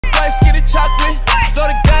light skinny chocolate. So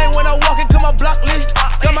the game when I walk into my block list.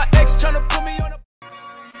 Got my ex tryna put me on a...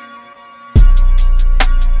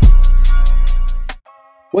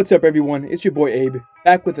 What's up everyone, it's your boy Abe,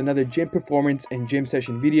 back with another gym performance and gym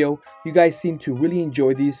session video. You guys seem to really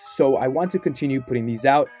enjoy these, so I want to continue putting these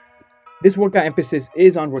out. This workout emphasis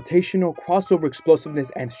is on rotational, crossover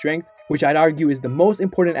explosiveness and strength, which I'd argue is the most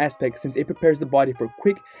important aspect since it prepares the body for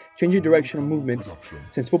quick, change of directional movements.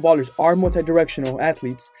 Since footballers are multi-directional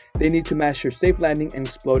athletes, they need to master safe landing and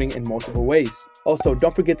exploding in multiple ways. Also,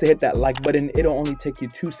 don't forget to hit that like button, it'll only take you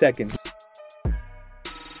 2 seconds.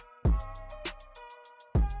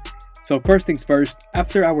 So first things first,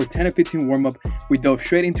 after our 10 to 15 warm-up, we dove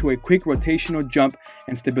straight into a quick rotational jump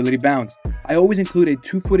and stability bounce. I always include a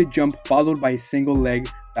 2-footed jump followed by a single leg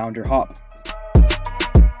bounder hop.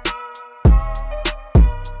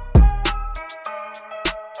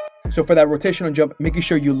 So for that rotational jump, making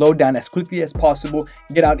sure you load down as quickly as possible,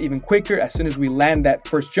 get out even quicker as soon as we land that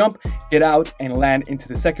first jump, get out and land into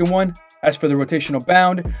the second one. As for the rotational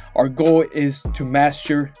bound, our goal is to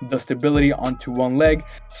master the stability onto one leg.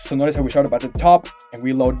 So notice how we start up at the top and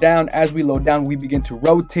we load down. As we load down, we begin to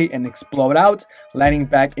rotate and explode out, landing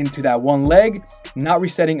back into that one leg, not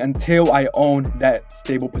resetting until I own that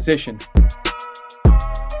stable position.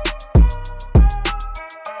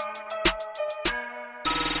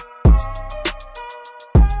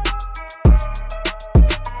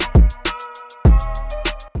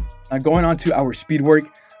 Now going on to our speed work,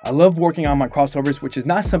 I love working on my crossovers, which is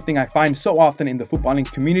not something I find so often in the footballing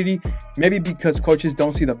community, maybe because coaches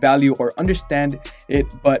don't see the value or understand it,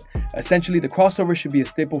 but essentially the crossover should be a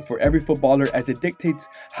staple for every footballer as it dictates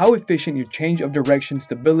how efficient your change of direction,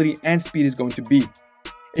 stability, and speed is going to be.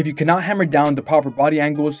 If you cannot hammer down the proper body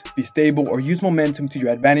angles, be stable, or use momentum to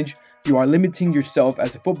your advantage, you are limiting yourself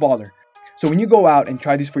as a footballer. So when you go out and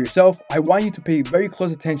try these for yourself, I want you to pay very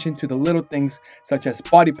close attention to the little things such as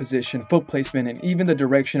body position, foot placement, and even the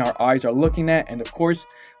direction our eyes are looking at. And of course,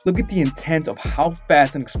 look at the intent of how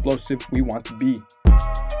fast and explosive we want to be.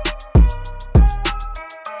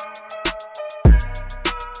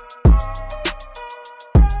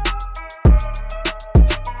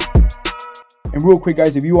 And real quick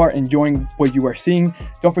guys, if you are enjoying what you are seeing,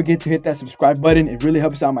 don't forget to hit that subscribe button. It really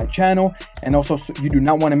helps out my channel, and also you do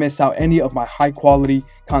not want to miss out any of my high quality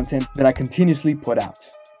content that I continuously put out.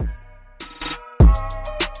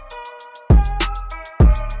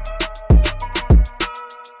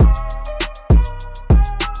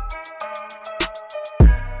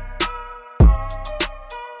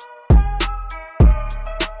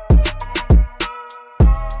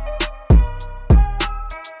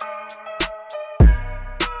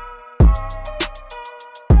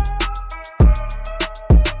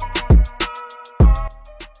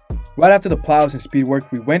 Right after the plows and speed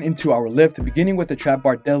work, we went into our lift, beginning with the trap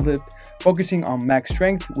bar deadlift, focusing on max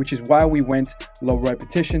strength, which is why we went low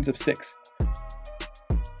repetitions of 6.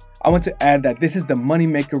 I want to add that this is the money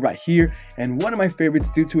maker right here, and one of my favorites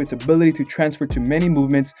due to its ability to transfer to many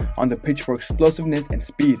movements on the pitch for explosiveness and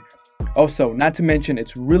speed. Also, not to mention,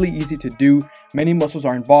 it's really easy to do, many muscles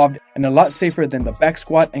are involved, and a lot safer than the back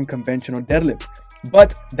squat and conventional deadlift.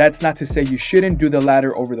 But that's not to say you shouldn't do the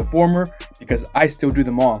latter over the former, because I still do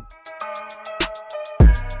them all.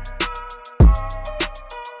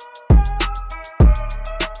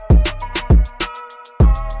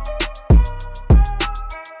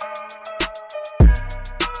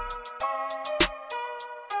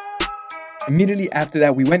 Immediately after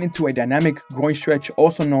that, we went into a dynamic groin stretch,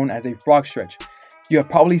 also known as a frog stretch. You have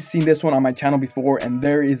probably seen this one on my channel before, and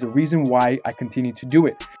there is a reason why I continue to do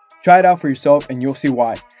it. Try it out for yourself and you'll see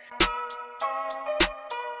why.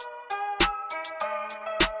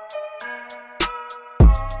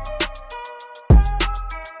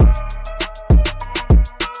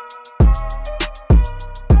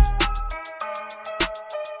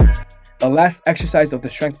 The last exercise of the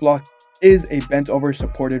strength block is a bent over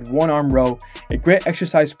supported one arm row, a great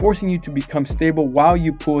exercise forcing you to become stable while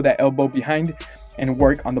you pull that elbow behind and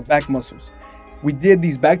work on the back muscles. We did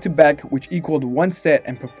these back to back, which equaled 1 set,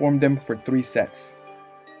 and performed them for 3 sets.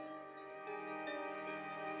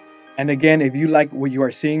 And again, if you like what you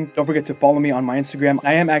are seeing, don't forget to follow me on my Instagram.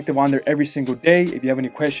 I am active on there every single day. If you have any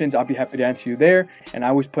questions, I'll be happy to answer you there, and I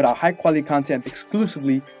always put out high quality content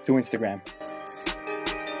exclusively to Instagram.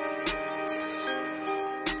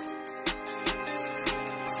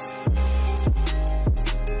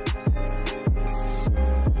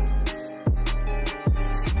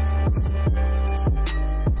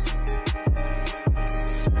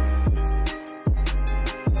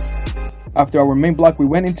 After our main block, we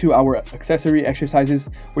went into our accessory exercises,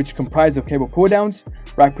 which comprise of cable pull downs,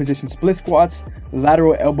 rack position split squats,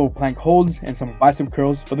 lateral elbow plank holds, and some bicep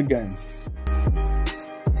curls for the guns.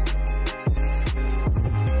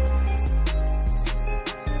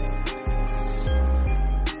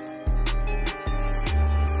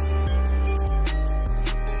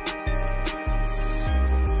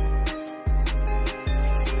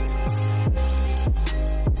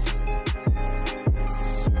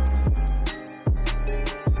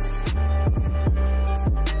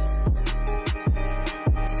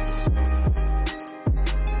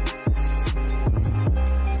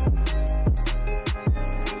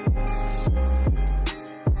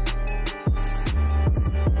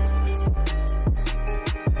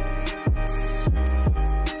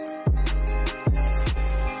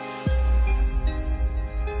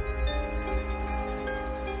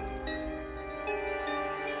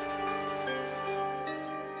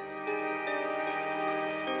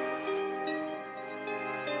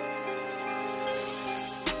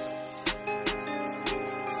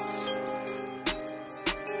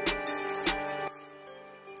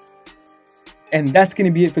 And that's going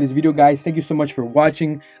to be it for this video, guys. Thank you so much for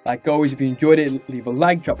watching. Like always, if you enjoyed it, leave a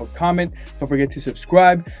like, drop a comment. Don't forget to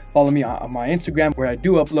subscribe. Follow me on my Instagram, where I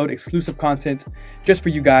do upload exclusive content just for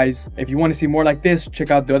you guys. If you want to see more like this,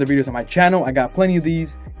 check out the other videos on my channel. I got plenty of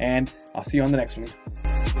these, and I'll see you on the next one.